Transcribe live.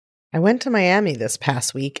I went to Miami this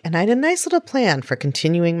past week and I had a nice little plan for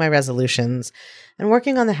continuing my resolutions and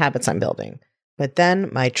working on the habits I'm building. But then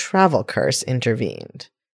my travel curse intervened.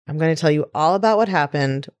 I'm going to tell you all about what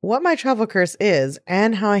happened, what my travel curse is,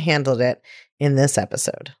 and how I handled it in this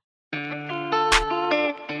episode.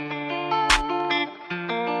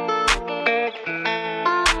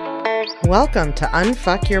 Welcome to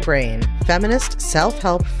Unfuck Your Brain, feminist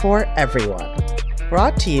self-help for everyone.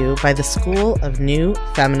 Brought to you by the School of New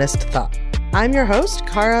Feminist Thought. I'm your host,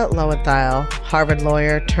 Kara Lowenthal, Harvard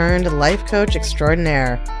lawyer turned life coach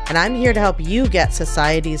extraordinaire, and I'm here to help you get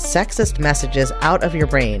society's sexist messages out of your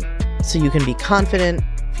brain so you can be confident,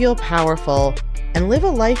 feel powerful, and live a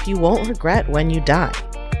life you won't regret when you die.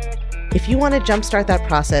 If you want to jumpstart that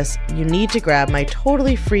process, you need to grab my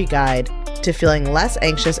totally free guide to feeling less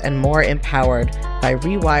anxious and more empowered by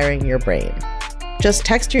rewiring your brain. Just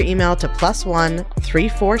text your email to +1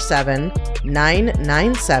 347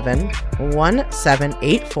 997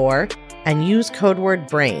 1784 and use code word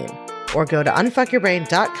BRAIN, or go to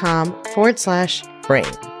unfuckyourbrain.com/brain.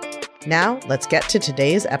 Now, let's get to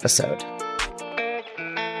today's episode.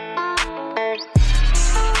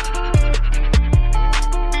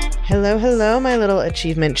 Hello, hello, my little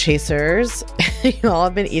achievement chasers. You all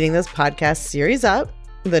have been eating this podcast series up.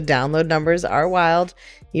 The download numbers are wild,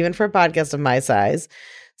 even for a podcast of my size.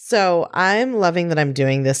 So I'm loving that I'm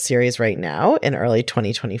doing this series right now in early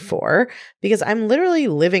 2024 because I'm literally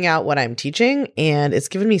living out what I'm teaching, and it's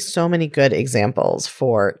given me so many good examples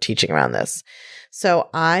for teaching around this. So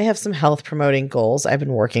I have some health promoting goals I've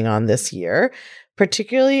been working on this year,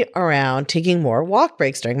 particularly around taking more walk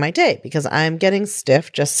breaks during my day because I'm getting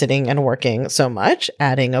stiff just sitting and working so much.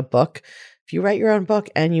 Adding a book. If you write your own book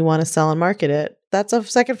and you want to sell and market it, that's a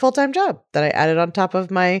second full-time job that I added on top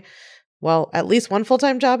of my, at least one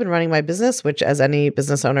full-time job in running my business, which, as any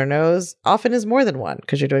business owner knows, often is more than one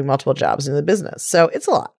because you're doing multiple jobs in the business. So it's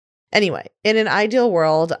a lot. Anyway, in an ideal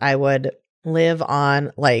world, I would live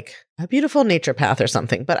on like a beautiful nature path or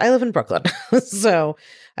something, but I live in Brooklyn. So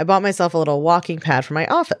I bought myself a little walking pad for my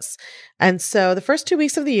office. And so the first 2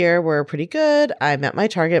 weeks of the year were pretty good. I met my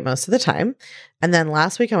target most of the time. And then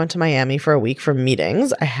last week I went to Miami for a week for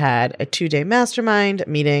meetings. I had a 2-day mastermind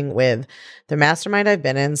meeting with the mastermind I've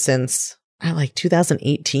been in since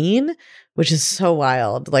 2018, which is so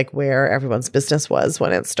wild, like where everyone's business was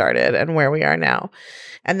when it started and where we are now.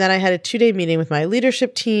 And then I had a 2-day meeting with my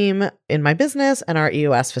leadership team in my business and our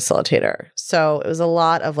EOS facilitator. So it was a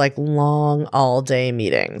lot of long all-day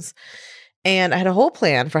meetings. And I had a whole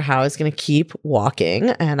plan for how I was going to keep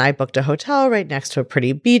walking. And I booked a hotel right next to a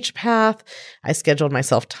pretty beach path. I scheduled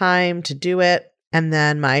myself time to do it. And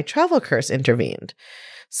then my travel curse intervened.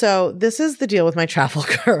 So this is the deal with my travel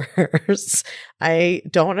curse. I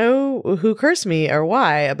don't know who cursed me or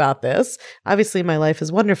why about this. Obviously, my life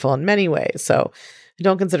is wonderful in many ways. So I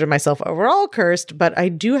don't consider myself overall cursed, but I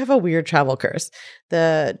do have a weird travel curse.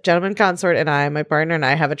 The gentleman consort and I, my partner and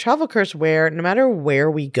I, have a travel curse where no matter where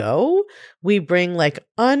we go, we bring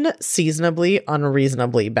unseasonably,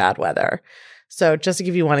 unreasonably bad weather. So just to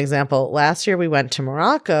give you one example, last year we went to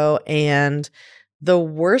Morocco and the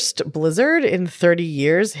worst blizzard in 30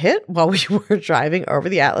 years hit while we were driving over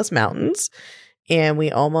the Atlas Mountains, and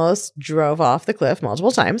we almost drove off the cliff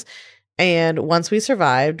multiple times. And once we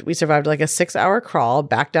survived like a 6-hour crawl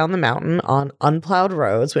back down the mountain on unplowed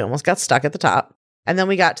roads. We almost got stuck at the top. And then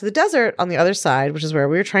we got to the desert on the other side, which is where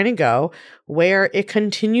we were trying to go, where it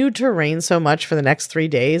continued to rain so much for the next 3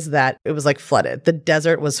 days that it was flooded. The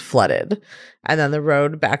desert was flooded. And then the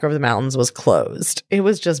road back over the mountains was closed. It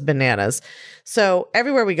was just bananas. So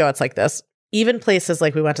everywhere we go, it's like this. Even places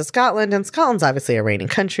like we went to Scotland, and Scotland's obviously a raining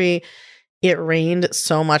country. It rained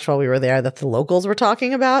so much while we were there that the locals were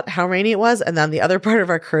talking about how rainy it was. And then the other part of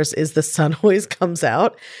our curse is the sun always comes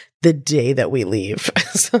out the day that we leave.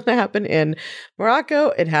 So it happened in Morocco,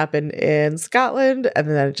 it happened in Scotland, and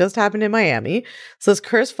then it just happened in Miami. So this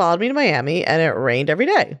curse followed me to Miami, and it rained every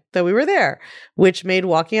day that we were there, which made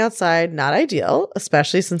walking outside not ideal,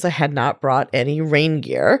 especially since I had not brought any rain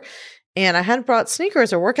gear. And I hadn't brought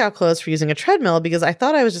sneakers or workout clothes for using a treadmill because I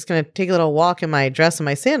thought I was just going to take a little walk in my dress and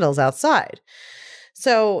my sandals outside.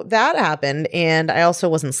 So that happened. And I also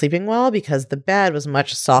wasn't sleeping well because the bed was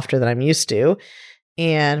much softer than I'm used to.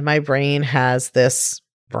 And my brain has this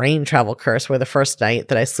brain travel curse where the first night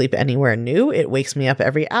that I sleep anywhere new, it wakes me up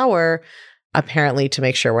every hour, apparently to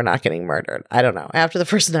make sure we're not getting murdered. I don't know. After the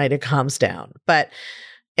first night, it calms down. But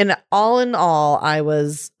in all, I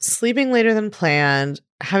was sleeping later than planned,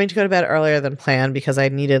 having to go to bed earlier than planned because I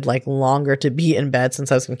needed longer to be in bed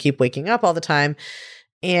since I was going to keep waking up all the time.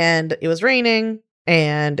 And it was raining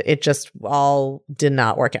and it just all did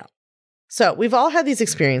not work out. So we've all had these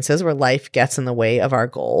experiences where life gets in the way of our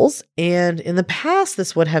goals. And in the past,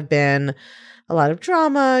 this would have been a lot of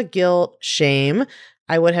drama, guilt, shame.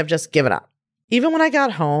 I would have just given up. Even when I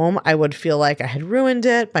got home, I would feel like I had ruined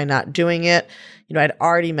it by not doing it. I'd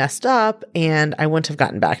already messed up and I wouldn't have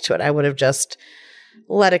gotten back to it. I would have just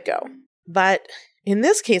let it go. But in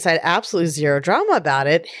this case, I had absolutely zero drama about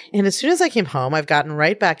it. And as soon as I came home, I've gotten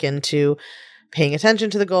right back into paying attention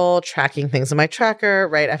to the goal, tracking things in my tracker,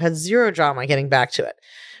 right? I've had zero drama getting back to it.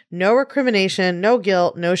 No recrimination, no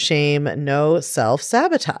guilt, no shame, no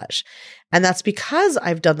self-sabotage. And that's because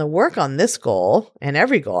I've done the work on this goal and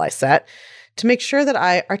every goal I set to make sure that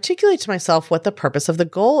I articulate to myself what the purpose of the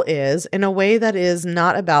goal is in a way that is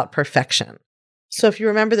not about perfection. So if you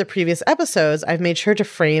remember the previous episodes, I've made sure to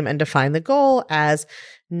frame and define the goal as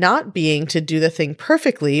not being to do the thing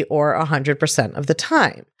perfectly or 100% of the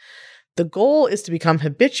time. The goal is to become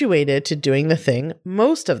habituated to doing the thing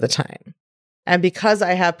most of the time. And because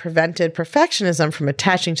I have prevented perfectionism from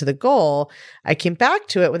attaching to the goal, I came back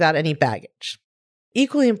to it without any baggage.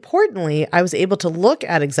 Equally importantly, I was able to look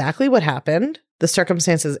at exactly what happened, the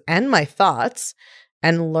circumstances and my thoughts,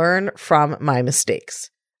 and learn from my mistakes.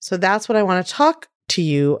 So that's what I want to talk to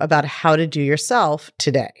you about how to do yourself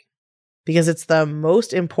today, because it's the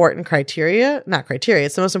most important it's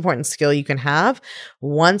the most important skill you can have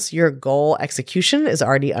once your goal execution is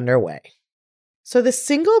already underway. So the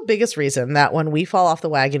single biggest reason that when we fall off the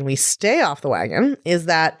wagon, we stay off the wagon is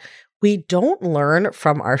that we don't learn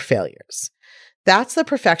from our failures. That's the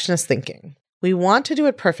perfectionist thinking. We want to do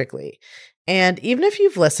it perfectly. And even if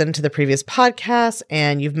you've listened to the previous podcasts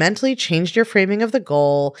and you've mentally changed your framing of the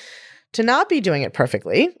goal to not be doing it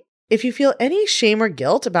perfectly, if you feel any shame or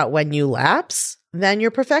guilt about when you lapse, then your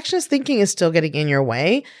perfectionist thinking is still getting in your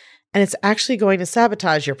way, and it's actually going to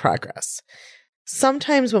sabotage your progress.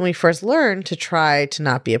 Sometimes when we first learn to try to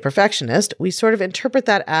not be a perfectionist, we sort of interpret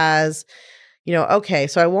that as, okay,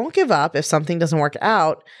 so I won't give up if something doesn't work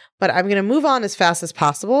out, but I'm going to move on as fast as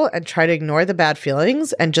possible and try to ignore the bad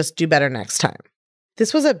feelings and just do better next time.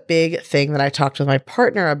 This was a big thing that I talked with my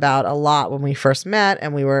partner about a lot when we first met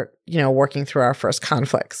and we were, working through our first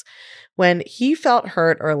conflicts. When he felt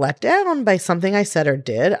hurt or let down by something I said or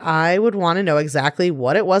did, I would want to know exactly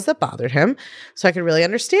what it was that bothered him so I could really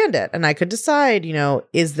understand it. And I could decide,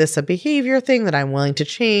 is this a behavior thing that I'm willing to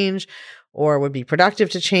change or would be productive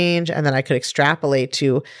to change? And then I could extrapolate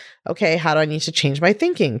to, okay, how do I need to change my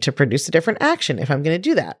thinking to produce a different action if I'm going to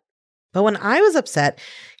do that? But when I was upset,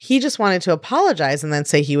 he just wanted to apologize and then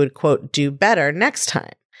say he would, quote, do better next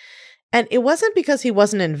time. And it wasn't because he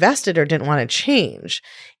wasn't invested or didn't want to change.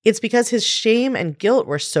 It's because his shame and guilt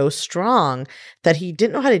were so strong that he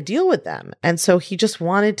didn't know how to deal with them. And so he just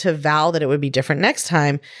wanted to vow that it would be different next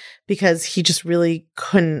time because he just really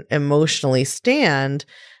couldn't emotionally stand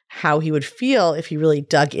how he would feel if he really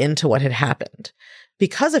dug into what had happened.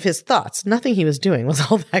 Because of his thoughts, nothing he was doing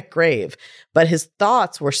was all that grave, but his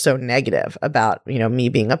thoughts were so negative about, me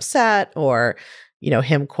being upset or,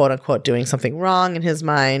 him quote unquote doing something wrong in his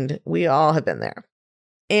mind. We all have been there.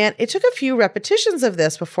 And it took a few repetitions of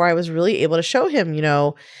this before I was really able to show him,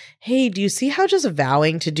 hey, do you see how just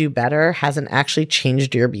vowing to do better hasn't actually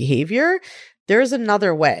changed your behavior? There's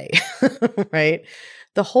another way, right?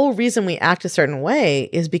 The whole reason we act a certain way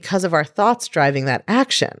is because of our thoughts driving that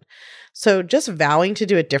action. So just vowing to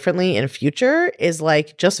do it differently in future is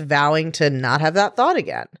like just vowing to not have that thought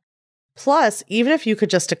again. Plus, even if you could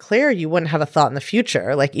just declare you wouldn't have a thought in the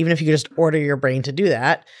future, like even if you could just order your brain to do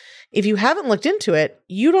that, if you haven't looked into it,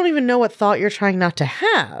 you don't even know what thought you're trying not to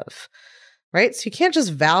have, right? So you can't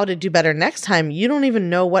just vow to do better next time. You don't even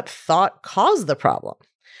know what thought caused the problem.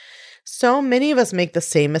 So many of us make the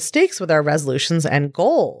same mistakes with our resolutions and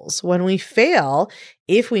goals. When we fail,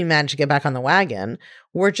 if we manage to get back on the wagon,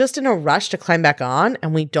 we're just in a rush to climb back on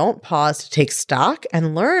and we don't pause to take stock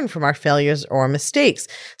and learn from our failures or mistakes.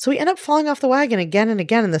 So we end up falling off the wagon again and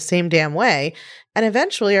again in the same damn way. And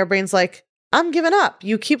eventually our brain's like, I'm giving up.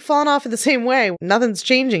 You keep falling off in the same way. Nothing's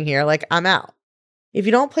changing here. Like, I'm out. If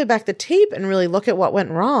you don't play back the tape and really look at what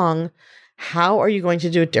went wrong, how are you going to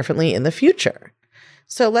do it differently in the future?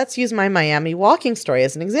 So let's use my Miami walking story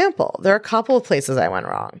as an example. There are a couple of places I went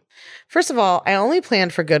wrong. First of all, I only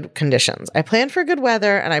planned for good conditions. I planned for good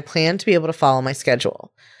weather and I planned to be able to follow my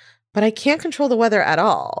schedule. But I can't control the weather at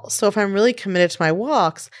all. So if I'm really committed to my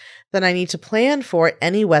walks, then I need to plan for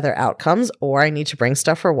any weather outcomes or I need to bring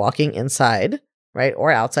stuff for walking inside, right?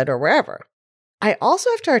 Or outside or wherever. I also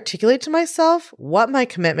have to articulate to myself what my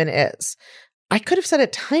commitment is. I could have set a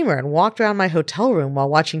timer and walked around my hotel room while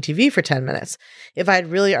watching TV for 10 minutes if I had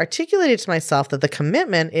really articulated to myself that the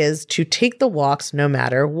commitment is to take the walks no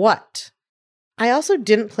matter what. I also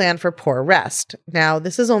didn't plan for poor rest. Now,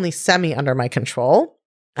 this is only semi under my control.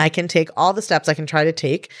 I can take all the steps I can try to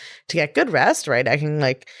take to get good rest, right? I can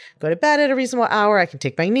go to bed at a reasonable hour. I can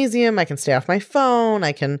take magnesium. I can stay off my phone.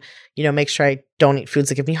 I can, make sure I don't eat foods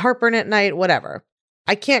that give me heartburn at night, whatever.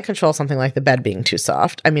 I can't control something like the bed being too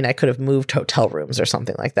soft. I mean, I could have moved hotel rooms or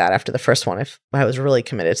something like that after the first one if I was really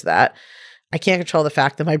committed to that. I can't control the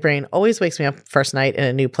fact that my brain always wakes me up first night in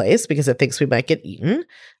a new place because it thinks we might get eaten.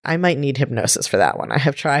 I might need hypnosis for that one. I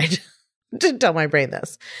have tried to tell my brain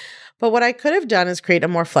this. But what I could have done is create a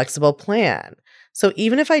more flexible plan. So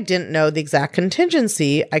even if I didn't know the exact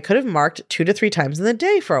contingency, I could have marked 2 to 3 times in the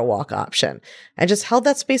day for a walk option and just held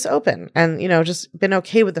that space open and, just been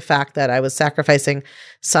okay with the fact that I was sacrificing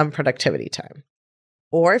some productivity time.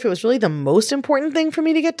 Or if it was really the most important thing for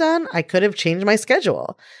me to get done, I could have changed my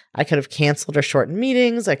schedule. I could have canceled or shortened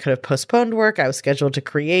meetings. I could have postponed work I was scheduled to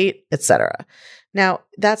create, etc. Now,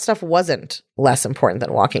 that stuff wasn't less important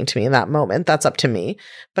than walking to me in that moment. That's up to me.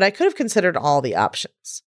 But I could have considered all the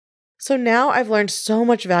options. So now I've learned so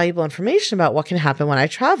much valuable information about what can happen when I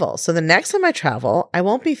travel. So the next time I travel, I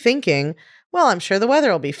won't be thinking, well, I'm sure the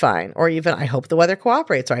weather will be fine, or even I hope the weather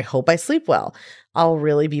cooperates, or I hope I sleep well. I'll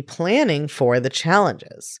really be planning for the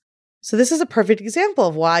challenges. So this is a perfect example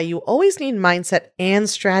of why you always need mindset and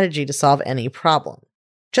strategy to solve any problem.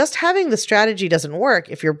 Just having the strategy doesn't work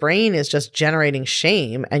if your brain is just generating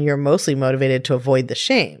shame and you're mostly motivated to avoid the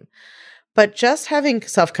shame. But just having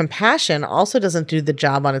self-compassion also doesn't do the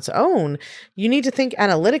job on its own. You need to think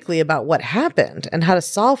analytically about what happened and how to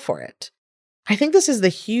solve for it. I think this is the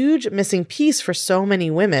huge missing piece for so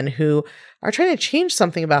many women who are trying to change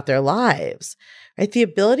something about their lives, right? The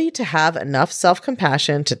ability to have enough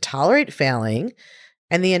self-compassion to tolerate failing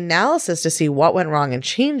and the analysis to see what went wrong and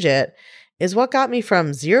change it is what got me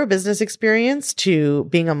from 0 business experience to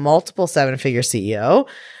being a multiple 7-figure CEO,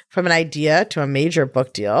 from an idea to a major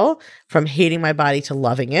book deal, from hating my body to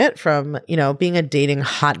loving it, from, being a dating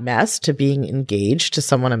hot mess to being engaged to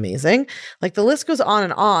someone amazing. The list goes on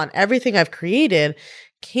and on. Everything I've created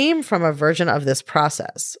came from a version of this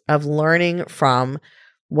process of learning from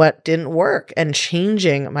what didn't work and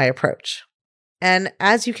changing my approach. And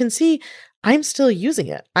as you can see, I'm still using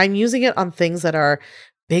it. I'm using it on things that are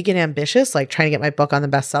big and ambitious, like trying to get my book on the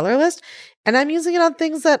bestseller list. And I'm using it on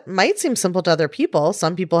things that might seem simple to other people.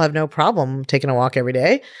 Some people have no problem taking a walk every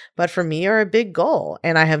day, but for me are a big goal.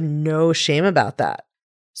 And I have no shame about that.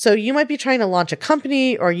 So you might be trying to launch a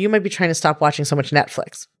company, or you might be trying to stop watching so much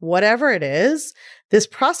Netflix. Whatever it is, this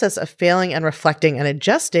process of failing and reflecting and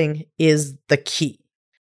adjusting is the key.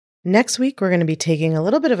 Next week, we're going to be taking a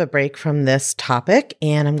little bit of a break from this topic,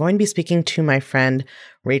 and I'm going to be speaking to my friend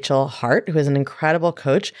Rachel Hart, who is an incredible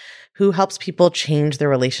coach who helps people change their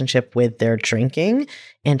relationship with their drinking.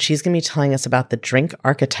 And she's going to be telling us about the drink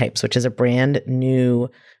archetypes, which is a brand new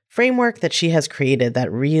framework that she has created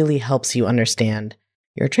that really helps you understand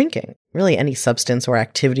your drinking, really any substance or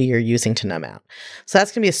activity you're using to numb out. So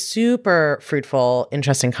that's going to be a super fruitful,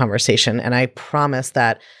 interesting conversation. And I promise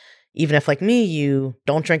that even if, like me, you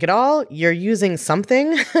don't drink at all, you're using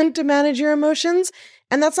something to manage your emotions.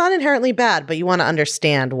 And that's not inherently bad, but you want to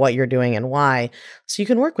understand what you're doing and why, so you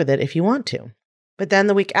can work with it if you want to. But then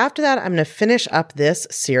the week after that, I'm going to finish up this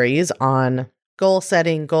series on goal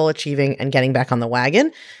setting, goal achieving, and getting back on the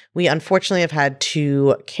wagon. We unfortunately have had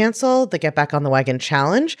to cancel the Get Back on the Wagon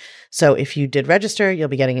challenge. So if you did register, you'll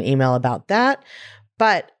be getting an email about that.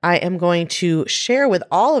 But I am going to share with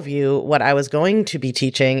all of you what I was going to be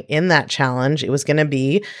teaching in that challenge. It was going to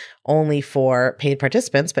be only for paid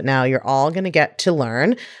participants, but now you're all going to get to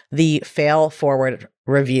learn the fail forward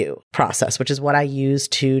review process, which is what I use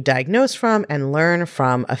to diagnose from and learn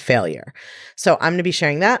from a failure. So I'm going to be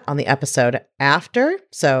sharing that on the episode after.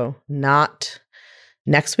 So not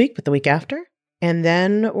next week, but the week after. And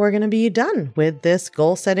then we're going to be done with this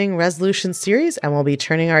goal setting resolution series, and we'll be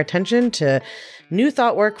turning our attention to new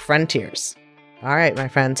thought work frontiers. All right, my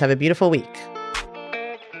friends, have a beautiful week.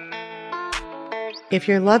 If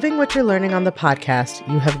you're loving what you're learning on the podcast,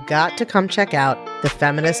 you have got to come check out the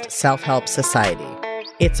Feminist Self-Help Society.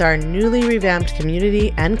 It's our newly revamped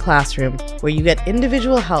community and classroom where you get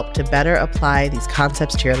individual help to better apply these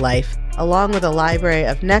concepts to your life, along with a library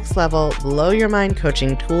of next level, blow your mind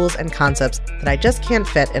coaching tools and concepts that I just can't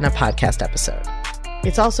fit in a podcast episode.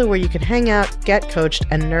 It's also where you can hang out, get coached,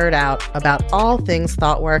 and nerd out about all things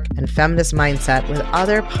thought work and feminist mindset with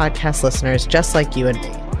other podcast listeners just like you and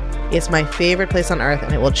me. It's my favorite place on earth,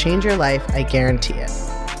 and it will change your life, I guarantee it.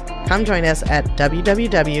 Come join us at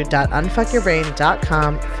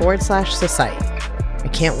www.unfuckyourbrain.com/society. I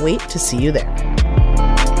can't wait to see you there.